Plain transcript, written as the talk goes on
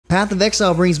Path of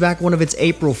Exile brings back one of its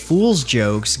April Fool's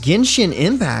jokes. Genshin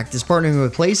Impact is partnering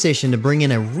with PlayStation to bring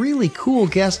in a really cool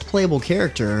guest playable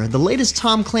character. The latest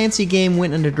Tom Clancy game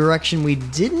went in a direction we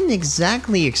didn't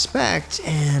exactly expect,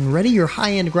 and ready your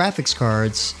high-end graphics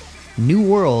cards. New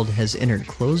World has entered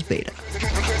closed beta.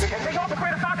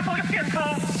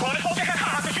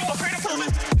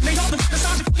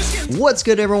 What's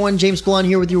good, everyone? James Blonde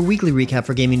here with your weekly recap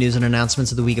for gaming news and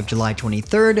announcements of the week of July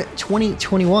 23rd,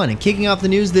 2021. And kicking off the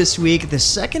news this week, the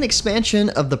second expansion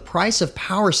of the Price of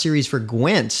Power series for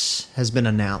GWENT has been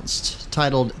announced.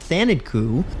 Titled Thanedd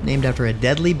Coup, named after a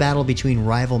deadly battle between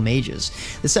rival mages.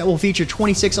 The set will feature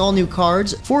 26 all-new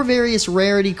cards, 4 various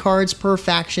rarity cards per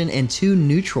faction, and 2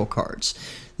 neutral cards.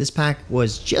 This pack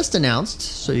was just announced,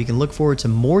 so you can look forward to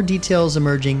more details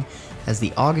emerging as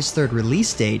the August 3rd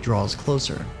release date draws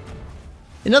closer.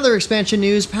 In other expansion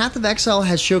news, Path of Exile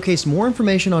has showcased more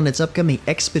information on its upcoming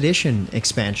Expedition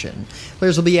expansion.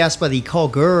 Players will be asked by the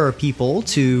Kolgur people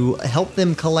to help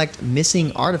them collect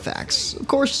missing artifacts. Of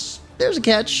course, there's a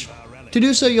catch. To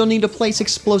do so, you'll need to place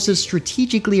explosives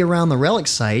strategically around the relic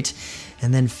site,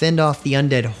 and then fend off the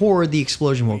undead horde the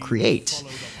explosion will create.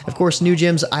 Of course, new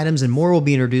gems, items, and more will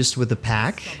be introduced with the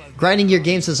pack. Grinding Gear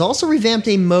Games has also revamped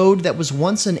a mode that was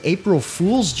once an April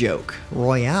Fool's joke,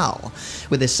 Royale.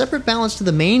 With a separate balance to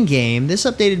the main game, this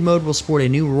updated mode will sport a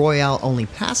new Royale-only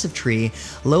passive tree,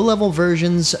 low-level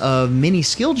versions of mini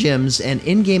skill gems, and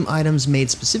in-game items made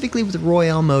specifically with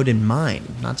Royale mode in mind,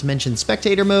 not to mention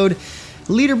spectator mode,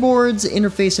 leaderboards,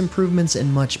 interface improvements,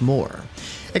 and much more.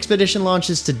 Expedition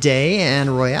launches today,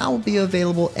 and Royale will be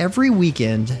available every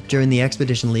weekend during the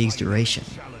Expedition League's duration.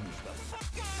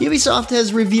 Ubisoft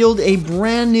has revealed a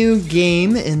brand new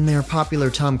game in their popular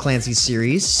Tom Clancy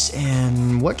series,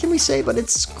 and what can we say, but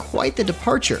it's quite the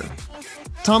departure.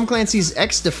 Tom Clancy's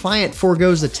XDefiant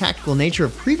forgoes the tactical nature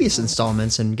of previous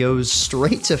installments and goes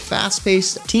straight to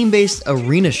fast-paced, team-based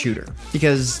arena shooter,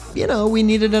 because, you know, we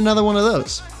needed another one of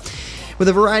those. With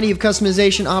a variety of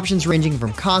customization options ranging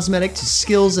from cosmetic to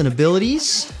skills and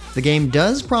abilities, the game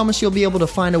does promise you'll be able to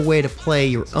find a way to play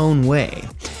your own way.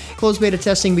 Closed beta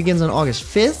testing begins on August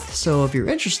 5th, so if you're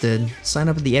interested, sign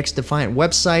up at the XDefiant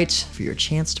website for your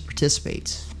chance to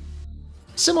participate.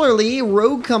 Similarly,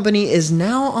 Rogue Company is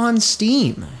now on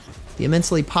Steam. The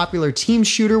immensely popular team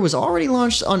shooter was already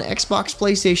launched on Xbox,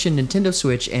 PlayStation, Nintendo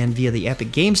Switch, and via the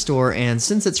Epic Game Store, and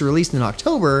since its release in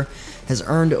October, has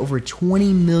earned over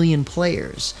 20 million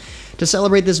players. To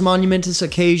celebrate this monumentous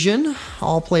occasion,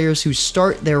 all players who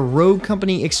start their Rogue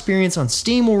Company experience on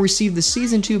Steam will receive the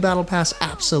Season 2 Battle Pass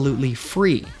absolutely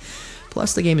free.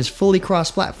 Plus, the game is fully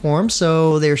cross-platform,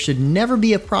 so there should never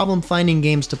be a problem finding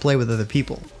games to play with other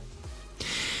people.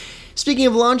 Speaking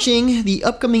of launching, the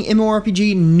upcoming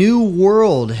MMORPG New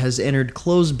World has entered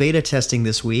closed beta testing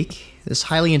this week. This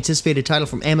highly anticipated title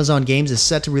from Amazon Games is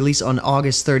set to release on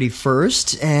August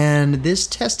 31st, and this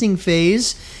testing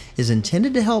phase is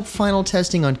intended to help final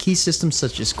testing on key systems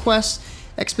such as quests,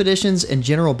 expeditions, and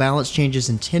general balance changes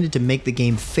intended to make the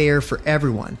game fair for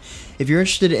everyone. If you're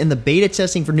interested in the beta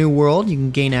testing for New World, you can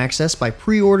gain access by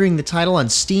pre-ordering the title on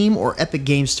Steam or Epic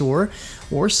Game Store,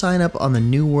 or sign up on the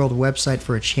New World website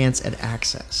for a chance at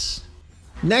access.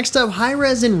 Next up,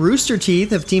 Hi-Rez and Rooster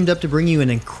Teeth have teamed up to bring you an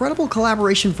incredible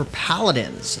collaboration for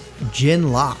Paladins,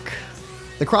 Genlock.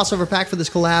 The crossover pack for this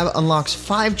collab unlocks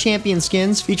 5 champion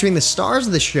skins featuring the stars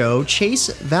of the show, Chase,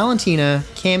 Valentina,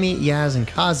 Cammy, Yaz, and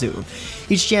Kazu.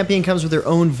 Each champion comes with their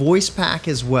own voice pack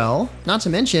as well. Not to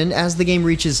mention, as the game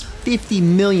reaches 50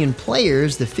 million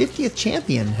players, the 50th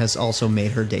champion has also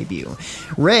made her debut.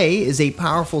 Ray is a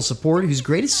powerful support whose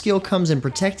greatest skill comes in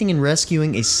protecting and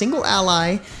rescuing a single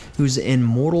ally who's in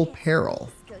mortal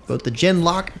peril. Both the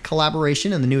Genlock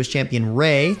collaboration and the newest champion,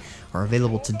 Ray, are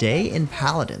available today in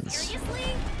Paladins.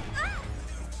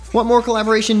 Want more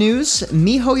collaboration news?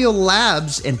 MiHoYo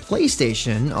Labs and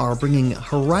PlayStation are bringing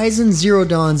Horizon Zero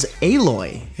Dawn's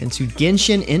Aloy into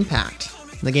Genshin Impact.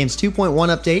 In the game's 2.1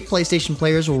 update, PlayStation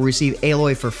players will receive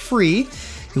Aloy for free,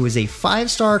 who is a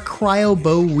 5-star cryo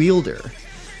bow wielder.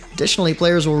 Additionally,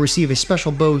 players will receive a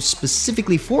special bow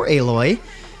specifically for Aloy,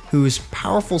 whose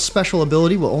powerful special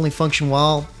ability will only function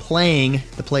while playing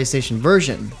the PlayStation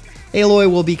version.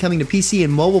 Aloy will be coming to PC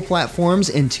and mobile platforms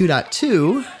in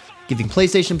 2.2, giving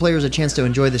PlayStation players a chance to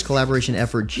enjoy this collaboration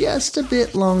effort just a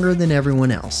bit longer than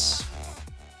everyone else.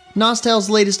 NosTale's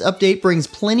latest update brings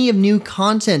plenty of new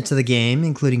content to the game,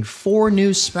 including 4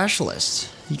 new specialists.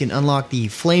 You can unlock the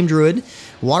Flame Druid,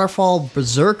 Waterfall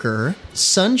Berserker,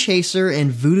 Sun Chaser,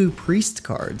 and Voodoo Priest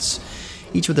cards,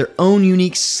 each with their own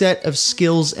unique set of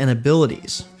skills and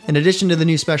abilities. In addition to the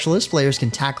new specialist, players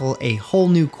can tackle a whole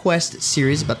new quest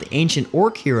series about the ancient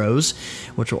orc heroes,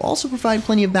 which will also provide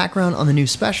plenty of background on the new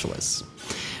specialists.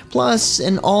 Plus,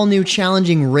 an all-new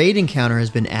challenging raid encounter has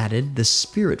been added, the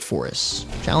Spirit Forest.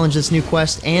 Challenge this new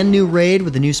quest and new raid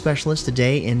with the new specialist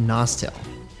today in NosTale.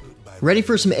 Ready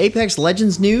for some Apex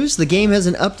Legends news? The game has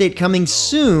an update coming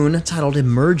soon titled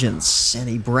Emergence, and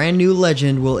a brand new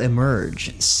legend will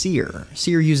emerge, Seer.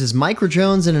 Seer uses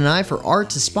microdrones and an eye for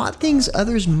art to spot things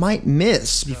others might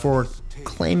miss before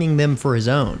claiming them for his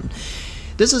own.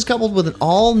 This is coupled with an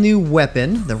all-new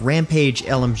weapon, the Rampage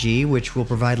LMG, which will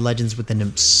provide Legends with an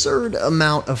absurd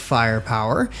amount of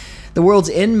firepower. The world's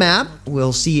end map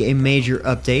will see a major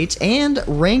update, and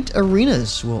ranked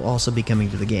arenas will also be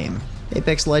coming to the game.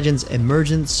 Apex Legends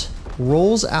Emergence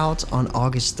rolls out on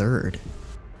August 3rd.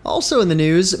 Also in the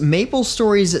news,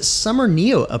 MapleStory's Summer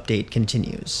Neo update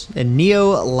continues. In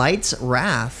Neo Light's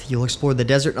Wrath, you'll explore the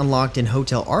desert unlocked in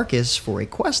Hotel Arcus for a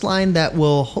questline that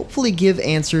will hopefully give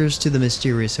answers to the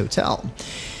mysterious hotel.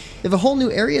 If a whole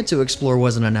new area to explore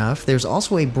wasn't enough, there's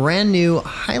also a brand new,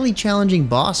 highly challenging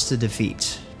boss to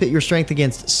defeat. Pit your strength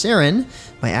against Saren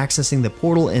by accessing the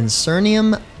portal in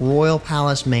Cernium Royal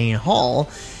Palace Main Hall,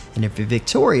 and if you're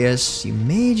victorious, you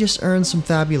may just earn some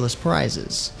fabulous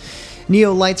prizes.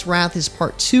 Neo Light's Wrath is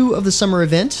part 2 of the summer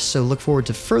event, so look forward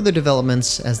to further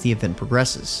developments as the event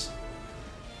progresses.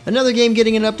 Another game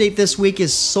getting an update this week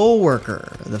is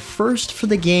SoulWorker, the first for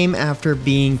the game after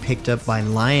being picked up by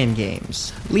Lion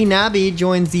Games. Lee Nabi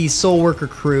joins the SoulWorker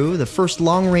crew, the first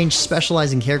long-range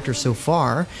specializing character so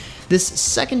far. This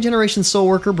second-generation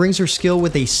SoulWorker brings her skill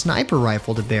with a sniper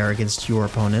rifle to bear against your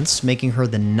opponents, making her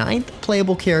the 9th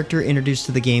playable character introduced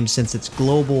to the game since its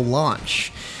global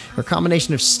launch. Her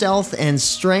combination of stealth and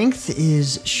strength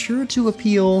is sure to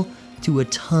appeal to a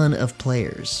ton of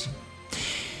players.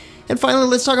 And finally,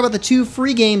 let's talk about the 2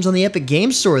 free games on the Epic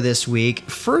Games Store this week.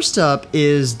 First up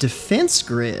is Defense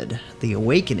Grid: The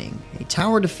Awakening, a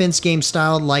tower defense game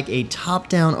styled like a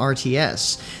top-down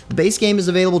RTS. The base game is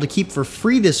available to keep for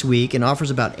free this week and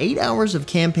offers about 8 hours of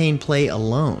campaign play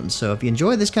alone. So if you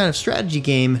enjoy this kind of strategy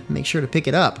game, make sure to pick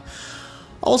it up.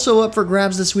 Also up for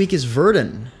grabs this week is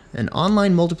Verdun, an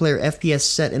online multiplayer FPS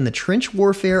set in the trench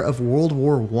warfare of World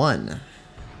War I.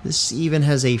 This even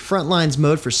has a Frontlines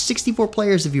mode for 64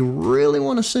 players if you really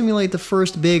want to simulate the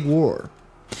first big war.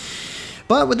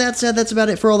 But with that said, that's about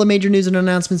it for all the major news and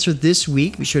announcements for this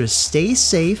week. Be sure to stay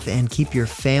safe and keep your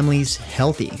families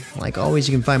healthy. Like always,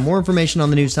 you can find more information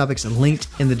on the news topics linked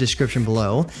in the description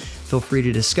below. Feel free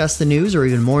to discuss the news or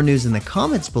even more news in the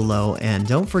comments below. And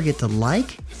don't forget to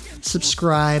like,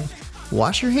 subscribe,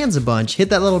 wash your hands a bunch, hit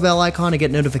that little bell icon to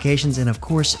get notifications, and of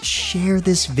course, share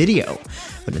this video.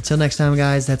 But until next time,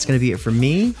 guys, that's going to be it for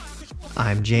me.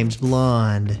 I'm James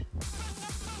Blonde.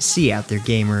 See you out there,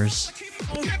 gamers.